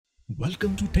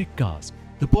Welcome to techCast,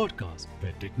 the podcast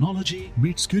where technology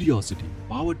meets curiosity,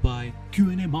 powered by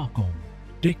Q&A Marcom.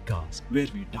 techCast, where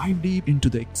we dive deep into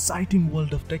the exciting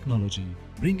world of technology,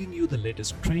 bringing you the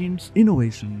latest trends,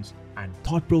 innovations, and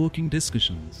thought-provoking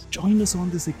discussions. Join us on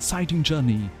this exciting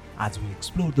journey as we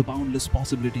explore the boundless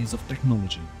possibilities of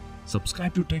technology.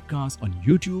 Subscribe to techCast on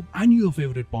YouTube and your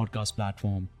favorite podcast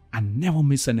platform and never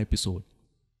miss an episode.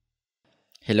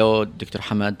 Hello, Dr.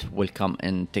 Hamad. Welcome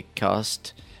in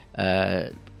techCast.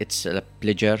 It's a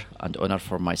pleasure and honor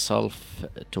for myself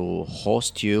to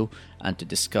host you and to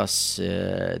discuss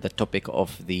the topic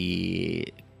of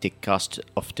the techCast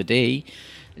of today.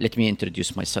 Let me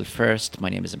introduce myself first. My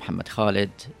name is Mohammad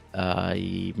Khaled.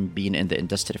 I've been in the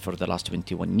industry for the last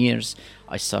 21 years.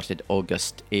 I started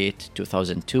August 8,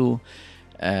 2002.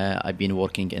 I've been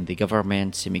working in the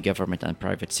government, semi-government and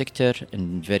private sector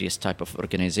in various type of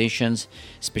organizations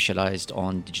specialized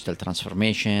on digital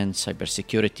transformation,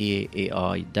 cybersecurity,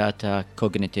 AI, data,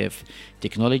 cognitive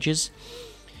technologies.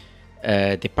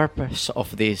 The purpose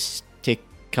of this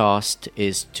techcast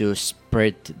is to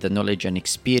spread the knowledge and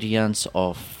experience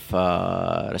of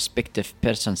respective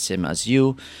persons same as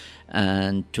you,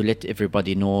 and to let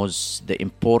everybody knows the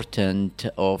importance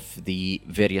of the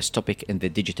various topic in the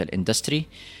digital industry.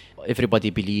 Everybody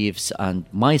believes, and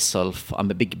myself, I'm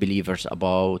a big believer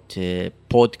about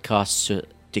podcast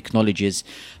technologies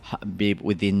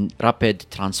within rapid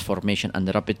transformation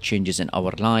and rapid changes in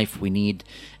our life. We need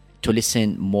to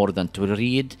listen more than to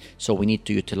read, so we need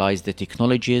to utilize the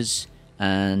technologies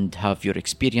and have your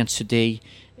experience today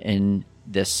in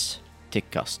this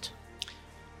techcast.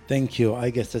 Thank you.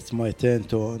 I guess it's my turn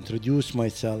to introduce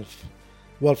myself.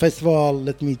 Well, first of all,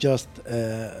 let me just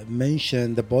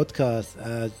mention the podcast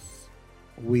as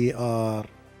we are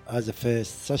as a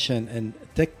first session in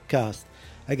techcast.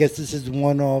 I guess this is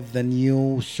one of the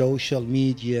new social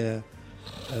media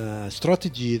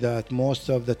strategy that most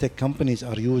of the tech companies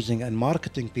are using and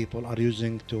marketing people are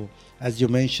using to, as you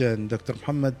mentioned, Dr.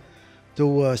 Muhammad,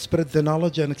 to spread the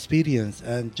knowledge and experience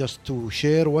and just to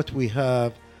share what we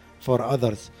have for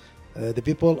others. The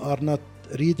people are not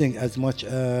reading as much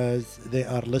as they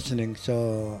are listening,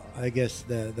 so I guess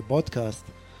the podcast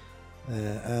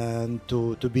and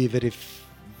to be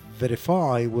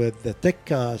verify with the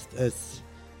techcast is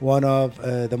one of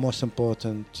the most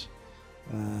important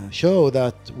show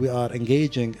that we are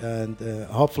engaging, and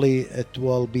hopefully it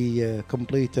will be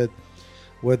completed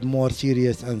with more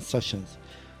serious and sessions.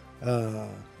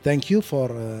 Thank you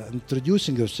for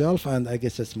introducing yourself, and I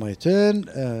guess it's my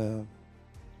turn.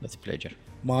 That's a pleasure.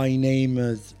 My name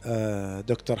is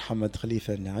Dr. Hamad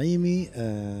Khalifa Nuami.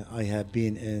 I have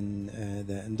been in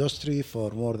the industry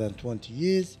for more than 20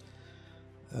 years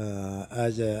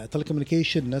as a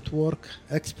telecommunication network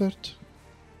expert.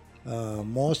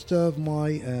 Most of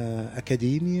my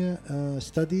academia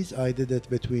studies, I did it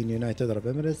between United Arab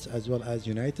Emirates as well as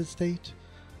United States.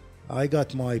 I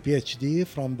got my PhD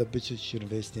from the British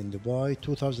University in Dubai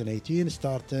 2018,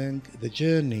 starting the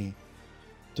journey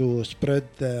to spread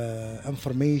the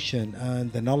information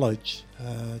and the knowledge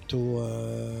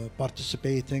to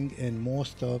participating in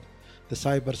most of the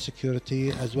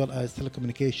cybersecurity as well as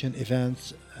telecommunication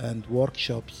events and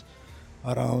workshops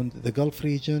around the Gulf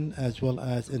region as well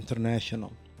as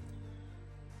international.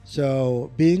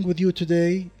 So being with you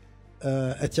today,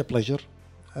 it's a pleasure,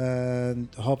 and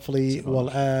hopefully we'll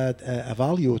add a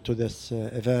value to this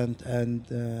event,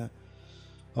 and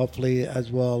hopefully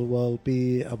as well will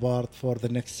be a part for the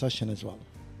next session as well.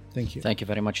 Thank you. Thank you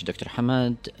very much, Dr.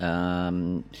 Hamad.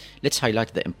 Let's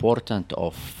highlight the importance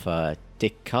of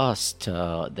techcast,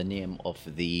 the name of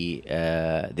the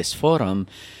this forum.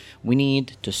 We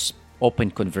need to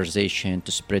open conversation,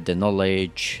 to spread the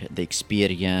knowledge, the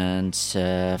experience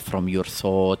from your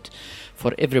thought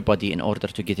for everybody in order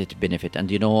to get it benefit.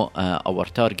 And our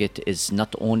target is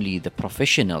not only the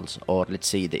professionals or let's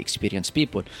say the experienced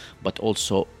people, but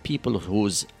also people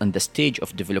who's on the stage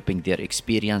of developing their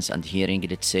experience and hearing,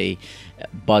 let's say,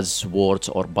 buzzwords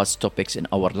or buzz topics in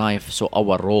our life. So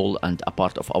our role and a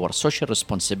part of our social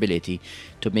responsibility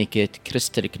to make it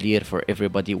crystal clear for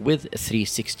everybody with a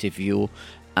 360 view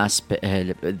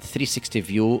 360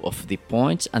 view of the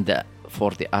points and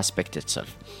for the aspect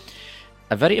itself.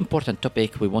 A very important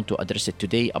topic we want to address it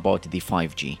today about the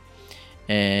 5G.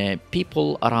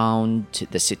 People around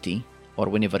the city or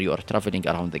whenever you are traveling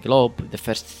around the globe, the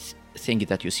first thing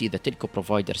that you see the telco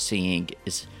provider saying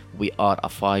is we are a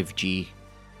 5G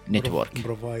network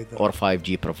provider or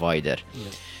 5G provider.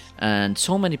 Yes. And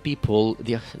so many people,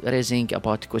 they are raising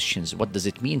about questions. What does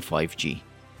it mean 5G?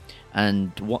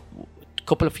 And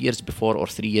couple of years before or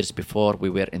 3 years before we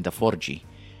were in the 4G,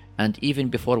 and even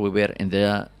before we were in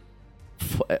the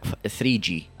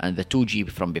 3G and the 2G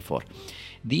from before.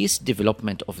 This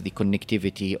development of the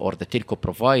connectivity or the telco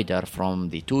provider from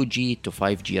the 2G to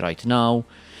 5G right now.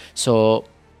 So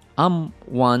I'm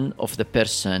one of the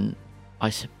person,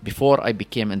 before I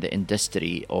became in the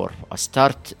industry or I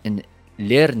start in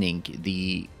learning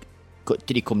the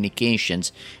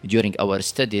telecommunications during our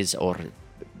studies or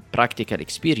practical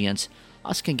experience,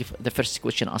 the first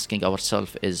question asking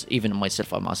ourselves is, even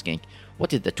myself I'm asking,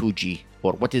 what is the 2G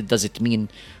or does it mean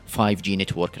 5G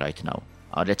network right now?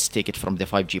 Let's take it from the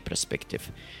 5G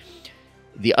perspective.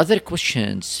 The other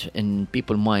questions in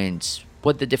people's minds,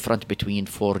 what the difference between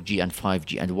 4G and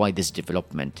 5G and why this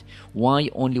development? Why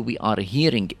only we are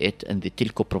hearing it in the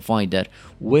telco provider,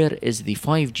 where is the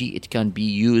 5G it can be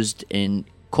used in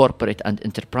corporate and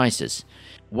enterprises?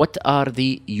 What are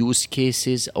the use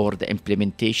cases or the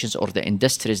implementations or the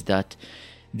industries that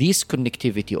this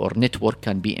connectivity or network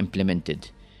can be implemented?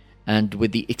 And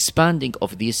with the expanding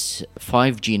of this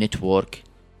 5G network,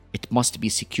 it must be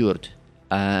secured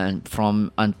and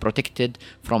protected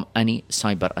from any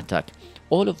cyber attack.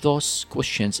 All of those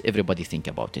questions, everybody think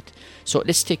about it. So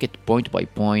let's take it point by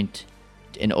point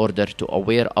in order to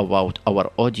aware about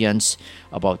our audience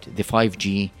about the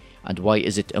 5G and why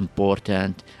is it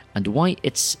important and why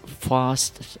it's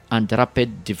fast and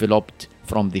rapid developed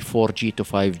from the 4G to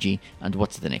 5G and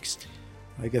what's the next.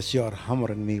 I guess you are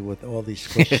hammering me with all these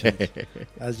questions.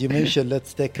 As you mentioned,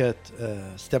 let's take it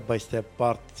step by step.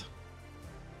 Part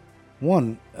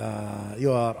one,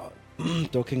 you are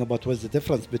talking about what's the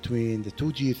difference between the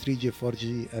 2G, 3G,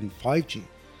 4G, and 5G.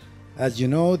 As you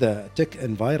know, the tech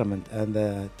environment and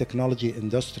the technology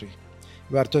industry,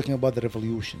 we are talking about the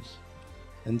revolutions.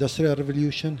 Industrial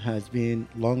revolution has been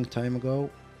long time ago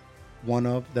one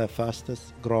of the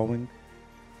fastest growing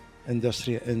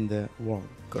industry in the world.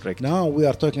 Correct. Now we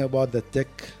are talking about the tech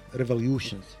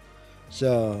revolutions.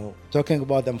 So talking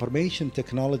about the information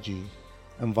technology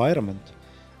environment,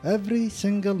 every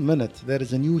single minute there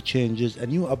is a new changes, a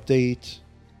new update,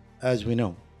 as we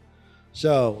know.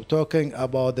 So talking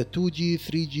about the 2G,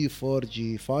 3G,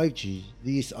 4G, 5G,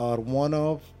 these are one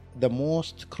of the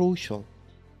most crucial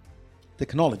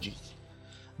technologies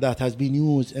that has been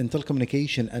used in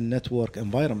telecommunication and network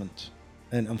environment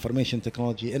and information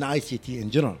technology and ICT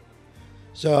in general.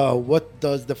 So what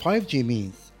does the 5G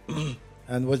means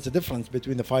and what's the difference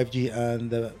between the 5G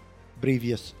and the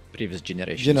previous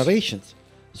generations?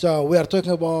 So we are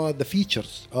talking about the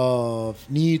features of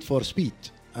need for speed,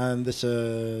 and this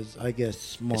is, I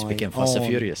guess, it's became fast and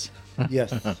furious.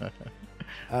 Yes.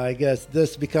 I guess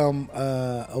this become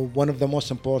one of the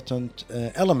most important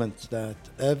elements that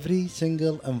every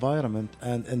single environment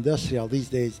and industrial these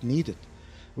days needed.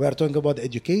 We are talking about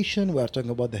education, we are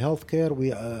talking about the healthcare,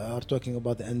 we are talking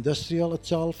about the industrial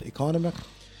itself, economic,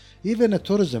 even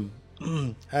tourism,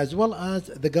 as well as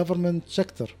the government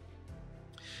sector.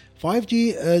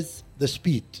 5G is the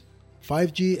speed.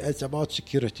 5G is about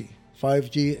security.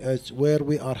 5G is where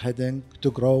we are heading to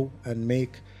grow and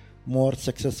make more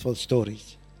successful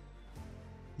stories.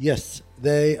 Yes,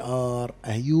 they are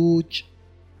a huge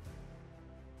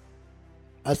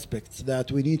aspects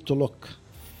that we need to look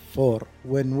for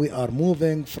when we are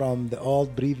moving from the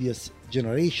old previous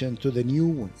generation to the new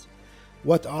ones.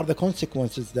 What are the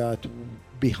consequences that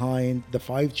behind the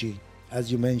 5G,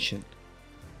 as you mentioned?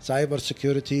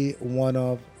 Cybersecurity, one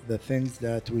of the things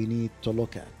that we need to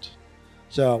look at.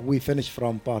 So we finished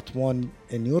from part one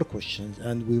in your questions,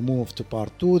 and we move to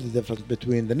part two, the difference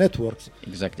between the networks.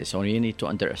 Exactly. So we need to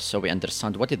we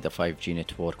understand what is the 5G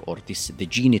network or the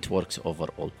G networks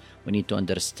overall. We need to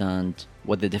understand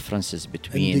what the differences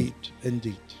between.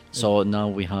 Indeed. So now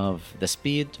we have the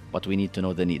speed, but we need to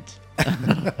know the need.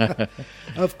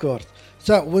 Of course.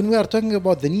 So when we are talking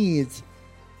about the needs,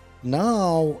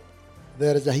 now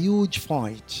there is a huge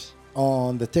fight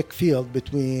on the tech field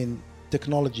between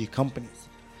technology companies.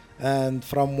 And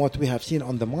from what we have seen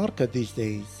on the market these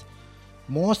days,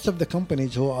 most of the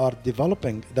companies who are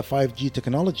developing the 5G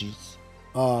technologies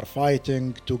are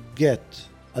fighting to get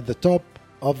at the top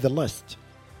of the list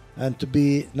and to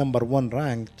be number one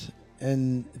ranked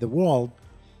in the world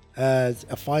as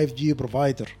a 5G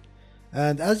provider.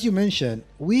 And as you mentioned,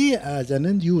 we as an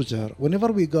end user,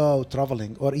 whenever we go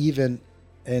traveling or even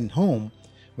in home,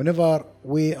 whenever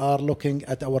we are looking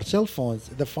at our cell phones,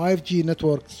 the 5G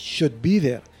network should be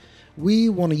there. We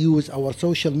want to use our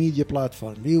social media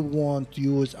platform. We want to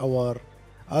use our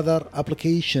other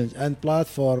applications and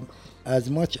platform as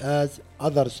much as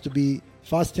others to be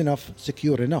fast enough,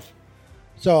 secure enough.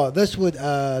 So this would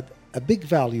add a big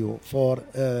value for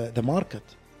the market.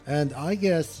 And I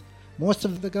guess most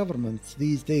of the governments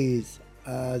these days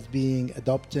as being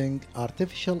adopting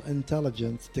artificial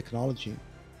intelligence technology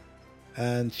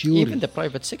and fury. Even the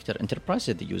private sector,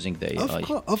 enterprises are using the AI.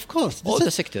 Of course. All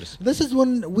the sectors. This is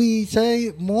when we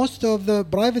say most of the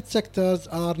private sectors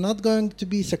are not going to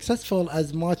be successful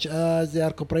as much as they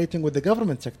are cooperating with the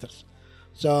government sectors.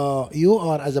 So you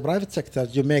are, as a private sector,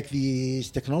 you make these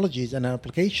technologies and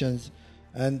applications,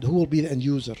 and who will be the end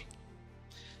user?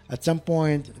 At some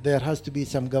point, there has to be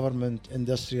some government,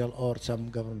 industrial, or some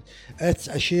government. It's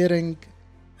a sharing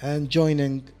and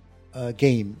joining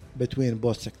game between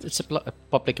both sectors. It's a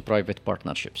public-private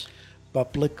partnerships.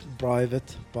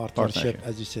 Public-private partnership,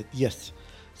 as you said, yes.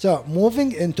 So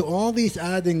moving into all these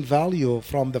adding value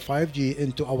from the 5G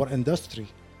into our industry,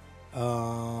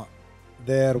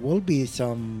 there will be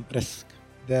some risk.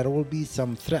 There will be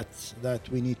some threats that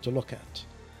we need to look at.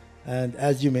 And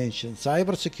as you mentioned,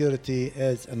 cybersecurity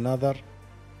is another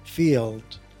field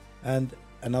and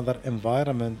another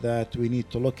environment that we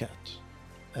need to look at.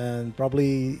 And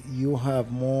probably you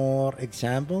have more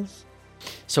examples.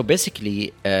 So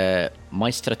basically, my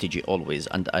strategy always,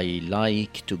 and I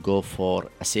like to go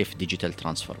for a safe digital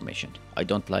transformation. I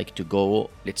don't like to go,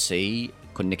 let's say,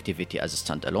 connectivity as a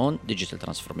standalone, digital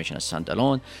transformation as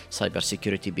standalone.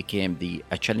 Cybersecurity became the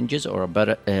challenges or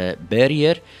a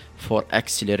barrier for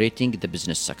accelerating the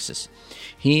business success.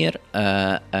 Here,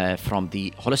 from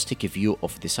the holistic view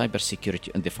of the cybersecurity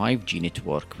and the 5G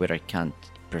network, where I can't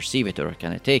perceive it or I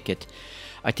can take it,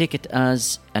 I take it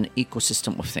as an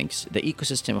ecosystem of things. The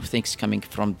ecosystem of things coming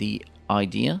from the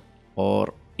idea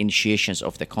or initiations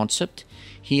of the concept.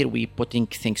 Here we putting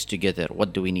things together.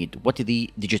 What do we need? What is the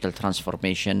digital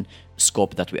transformation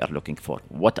scope that we are looking for?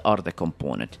 What are the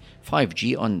components?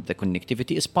 5G on the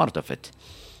connectivity is part of it.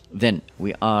 Then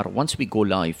once we go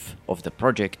live of the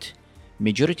project,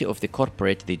 majority of the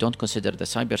corporate, they don't consider the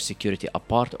cybersecurity a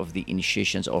part of the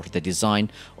initiations or the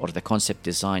design or the concept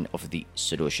design of the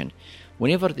solution.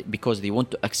 Because they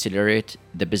want to accelerate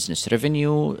the business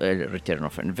revenue, return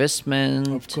of investment,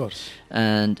 of course,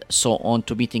 and so on,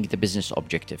 to meeting the business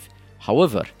objective.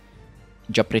 However,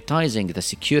 jeopardizing the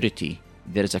security,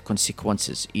 there is a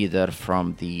consequences either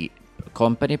from the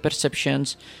company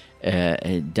perceptions,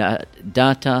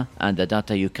 data, and the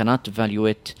data you cannot value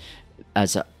it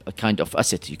as a kind of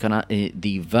asset. You cannot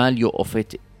the value of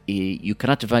it. You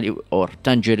cannot value or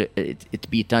it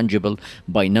be tangible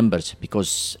by numbers,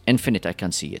 because infinite I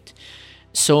can see it.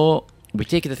 So we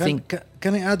take the thing.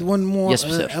 Can I add one more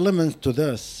element to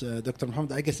this, Dr.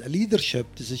 Mohammed? I guess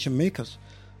leadership, decision makers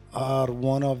are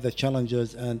one of the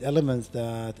challenges and elements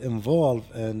that involve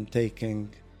in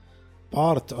taking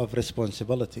part of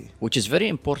responsibility. Which is very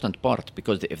important part,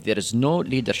 because if there is no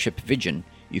leadership vision,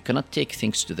 you cannot take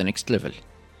things to the next level.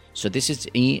 So this is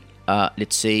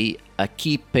let's say, a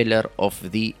key pillar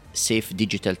of the safe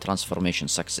digital transformation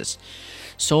success.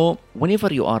 So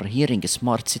whenever you are hearing a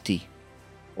smart city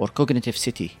or cognitive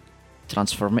city,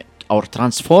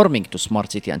 transforming to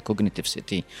smart city and cognitive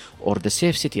city, or the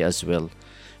safe city as well,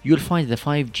 you'll find the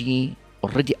 5G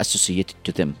already associated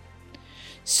to them.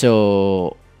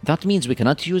 So that means we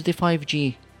cannot use the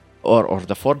 5G or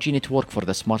the 4G network for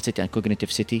the smart city and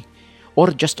cognitive city, or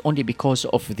just only because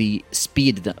of the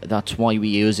speed. That's why we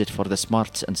use it for the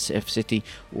smart and safe city,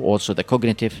 also the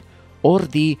cognitive, or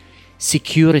the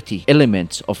security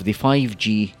elements of the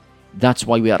 5G. That's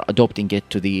why we are adopting it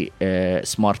to the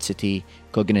smart city,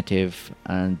 cognitive,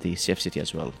 and the safe city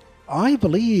as well. I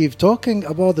believe talking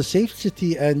about the safe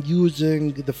city and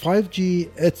using the 5G,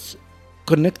 it's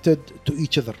connected to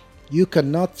each other. You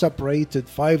cannot separate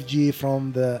 5G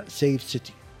from the safe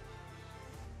city.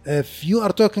 If you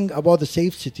are talking about the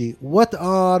safe city, what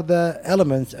are the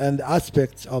elements and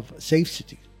aspects of safe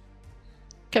city?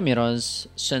 Cameras,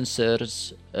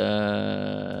 sensors,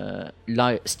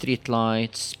 street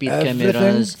lights, speed Everything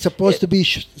cameras. Supposed to be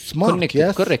smart, connected,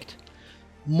 yes? Correct.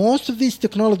 Most of these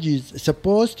technologies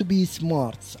supposed to be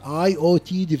smart.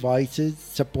 IoT devices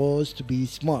supposed to be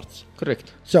smart.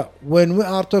 Correct. So when we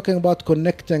are talking about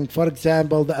connecting, for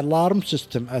example, the alarm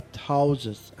system at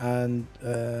houses and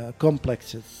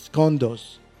complexes,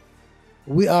 condos,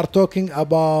 we are talking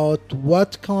about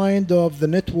what kind of the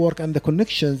network and the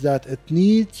connections that it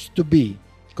needs to be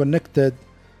connected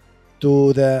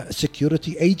to the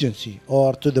security agency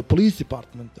or to the police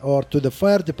department or to the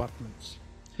fire departments.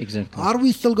 Exactly. Are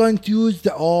we still going to use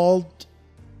the old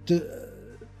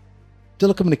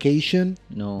telecommunication?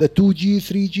 No. The 2G,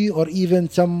 3G, or even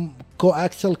some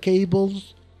coaxial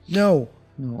cables? No.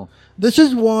 This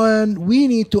is when we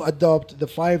need to adopt the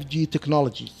 5G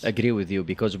technologies. Agree with you,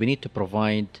 because we need to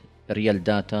provide real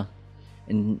data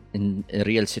in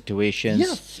real situations.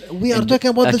 Yes, we are talking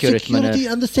about the security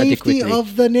and the safety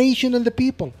of the nation and the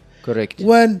people. Correct.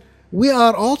 When We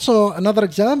are also, another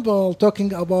example,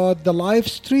 talking about the live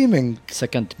streaming.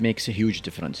 Second makes a huge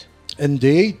difference.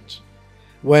 Indeed.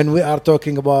 When we are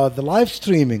talking about the live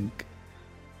streaming,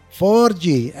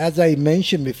 4G, as I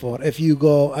mentioned before, if you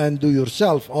go and do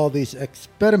yourself all these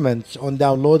experiments on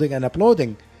downloading and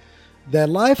uploading, the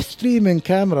live streaming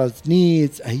cameras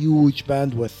needs a huge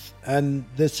bandwidth. And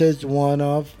this is one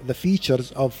of the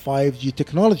features of 5G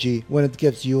technology, when it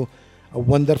gives you a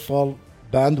wonderful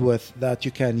bandwidth that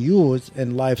you can use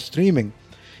in live streaming.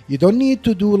 You don't need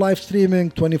to do live streaming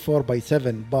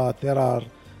 24/7, but there are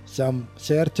some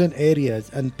certain areas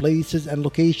and places and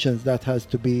locations that has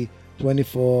to be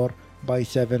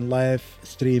 24/7 live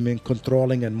streaming,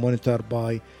 controlling and monitored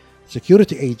by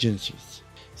security agencies.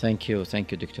 Thank you,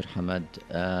 Dr. Hamad.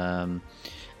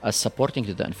 As supporting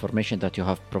to the information that you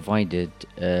have provided,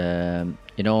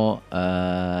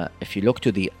 if you look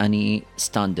to the any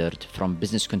standard, from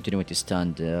business continuity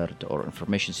standard or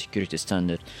information security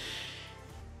standard,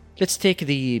 let's take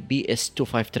the BS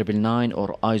 25999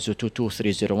 or ISO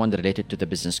 22301 related to the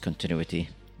business continuity.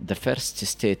 The first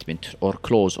statement or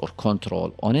clause or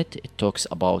control on it, it talks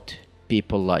about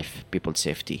people life, people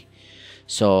safety.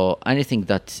 So anything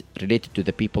that related to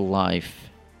the people life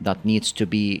that needs to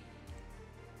be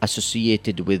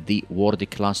associated with the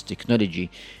world-class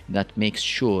technology that makes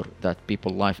sure that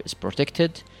people life is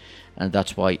protected. And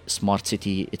that's why smart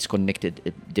city, it's connected.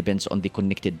 It depends on the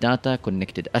connected data,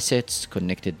 connected assets,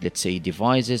 connected, let's say,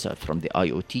 devices from the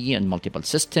IoT and multiple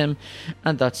system.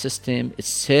 And that system is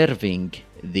serving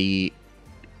the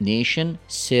nation,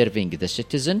 serving the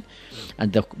citizen,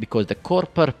 and because the core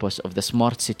purpose of the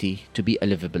smart city to be a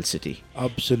livable city.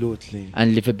 Absolutely.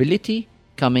 And livability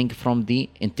coming from the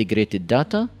integrated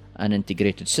data and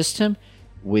integrated system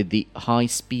with the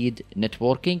high-speed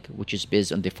networking, which is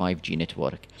based on the 5G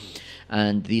network.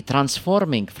 And the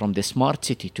transforming from the smart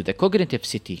city to the cognitive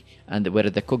city, and where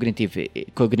the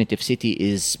cognitive city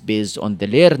is based on the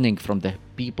learning from the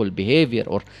people behavior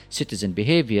or citizen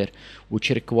behavior,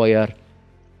 which require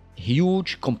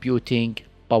huge computing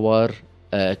power,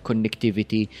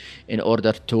 connectivity, in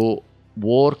order to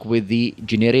work with the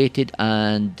generated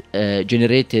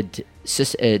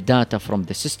data from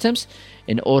the systems,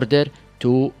 in order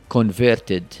to convert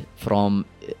it from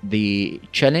the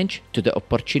challenge to the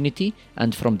opportunity,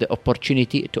 and from the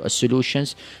opportunity to a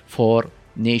solutions for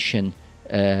nation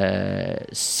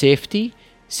safety,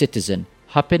 citizen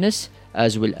happiness,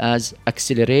 as well as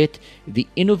accelerate the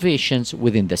innovations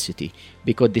within the city,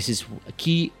 because this is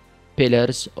key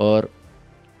pillars of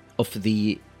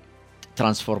the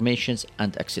transformations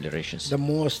and accelerations. The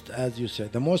most, as you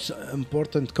said, the most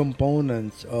important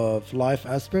components of life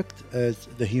aspect is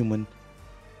the human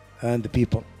and the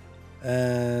people.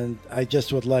 And I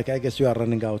just would like, I guess we are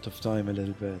running out of time a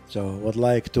little bit, so would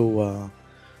like to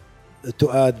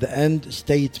add the end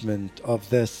statement of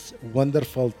this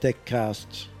wonderful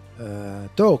techcast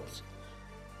talks.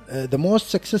 The most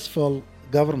successful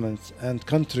governments and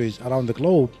countries around the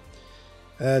globe,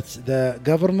 it's the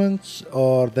governments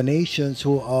or the nations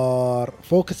who are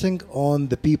focusing on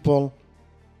the people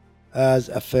as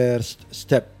a first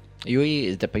step. UAE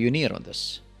is the pioneer on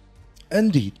this.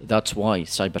 Indeed. That's why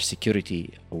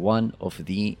cybersecurity, one of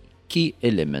the key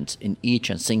elements in each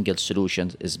and single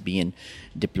solution, is being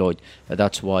deployed.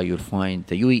 That's why you'll find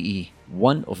the UAE,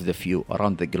 one of the few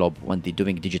around the globe, when they're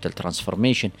doing digital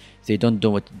transformation, they don't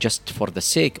do it just for the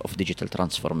sake of digital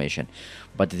transformation,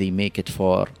 but they make it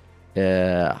for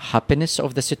happiness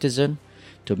of the citizen,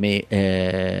 to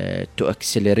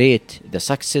accelerate the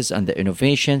success and the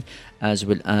innovation, as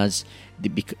well as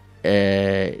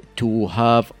to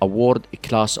have a world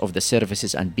class of the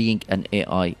services and being an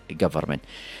AI government.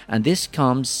 And this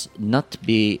comes not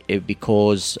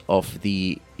because of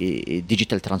the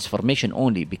digital transformation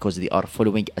only, because they are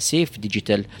following a safe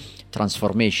digital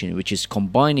transformation, which is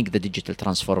combining the digital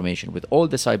transformation with all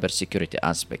the cybersecurity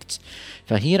aspects.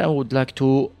 So here I would like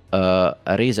to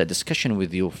raise a discussion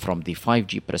with you from the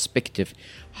 5G perspective.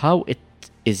 How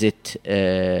is it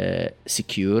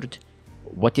secured?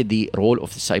 What is the role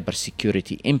of the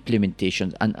cybersecurity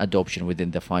implementation and adoption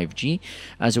within the 5G,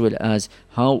 as well as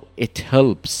how it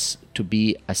helps to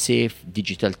be a safe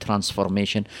digital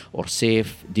transformation or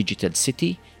safe digital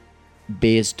city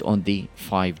based on the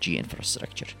 5G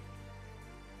infrastructure?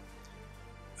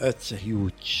 It's a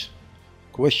huge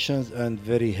questions and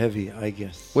very heavy, I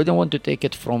guess. We don't want to take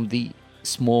it from the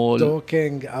small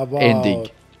talking about ending.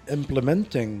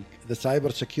 Implementing the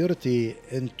cybersecurity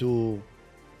into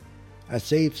a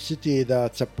safe city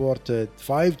that supported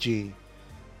 5G.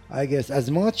 I guess as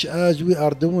much as we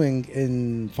are doing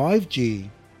in 5G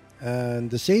and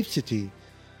the safe city,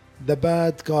 the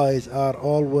bad guys are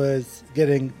always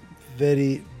getting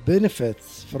very benefits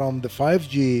from the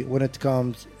 5G when it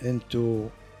comes into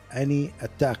any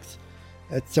attacks.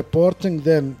 It's supporting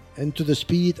them into the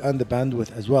speed and the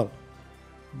bandwidth as well.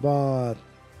 But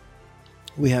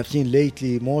we have seen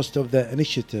lately most of the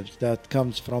initiatives that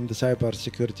comes from the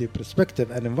cybersecurity perspective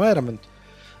and environment,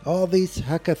 all these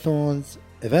hackathons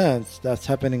events that's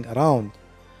happening around,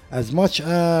 as much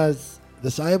as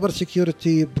the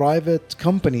cybersecurity private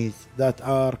companies that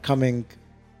are coming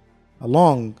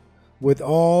along with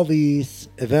all these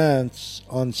events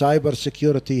on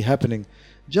cybersecurity happening,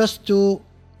 just to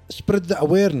spread the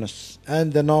awareness and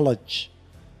the knowledge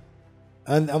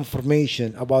and information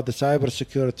about the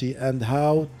cybersecurity and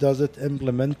how does it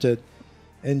implemented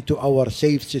into our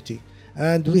safe city.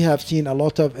 And we have seen a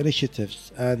lot of initiatives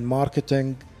and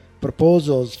marketing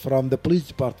proposals from the police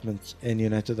departments in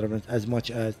United Arab Emirates, as much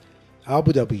as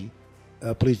Abu Dhabi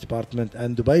Police Department and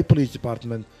Dubai Police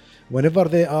Department, whenever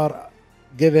they are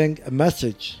giving a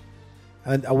message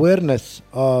and awareness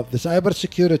of the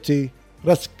cybersecurity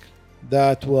risk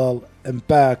that will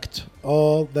impact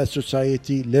all the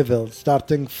society levels,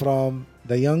 starting from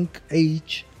the young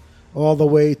age all the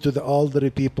way to the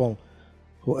elderly people,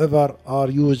 whoever are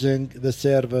using the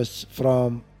service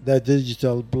from the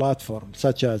digital platform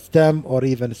such as STEM or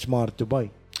even Smart Dubai.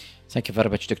 Thank you very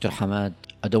much, Dr. Hamad.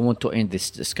 I don't want to end this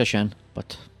discussion,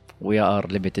 but we are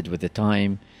limited with the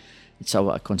time. It's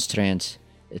our constraints.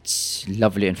 It's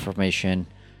lovely information.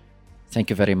 Thank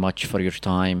you very much for your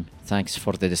time. Thanks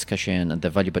for the discussion and the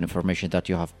valuable information that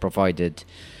you have provided.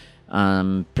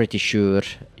 I'm pretty sure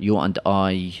you and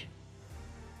I,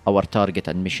 our target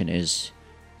and mission is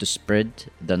to spread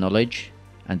the knowledge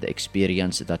and the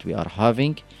experience that we are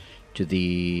having to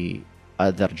the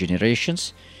other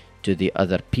generations, to the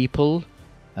other people.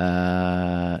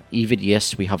 Even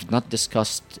yes, we have not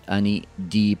discussed any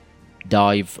deep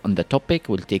dive on the topic.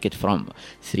 We'll take it from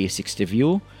 360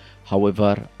 view.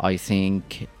 However, I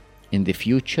think in the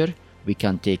future we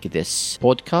can take this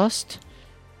podcast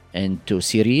into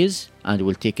series and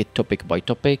we'll take it topic by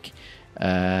topic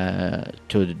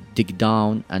to dig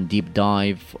down and deep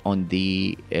dive on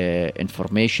the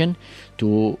information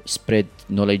to spread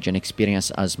knowledge and experience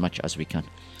as much as we can.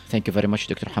 Thank you very much,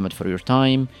 Dr. Hamad, for your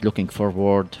time. Looking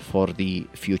forward for the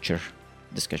future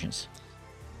discussions.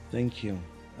 Thank you,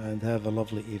 and have a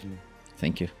lovely evening.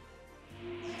 Thank you.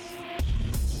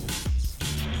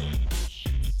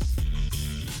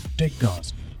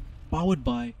 TechCast, powered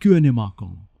by QNA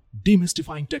Marcom,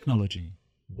 demystifying technology,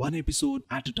 one episode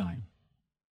at a time.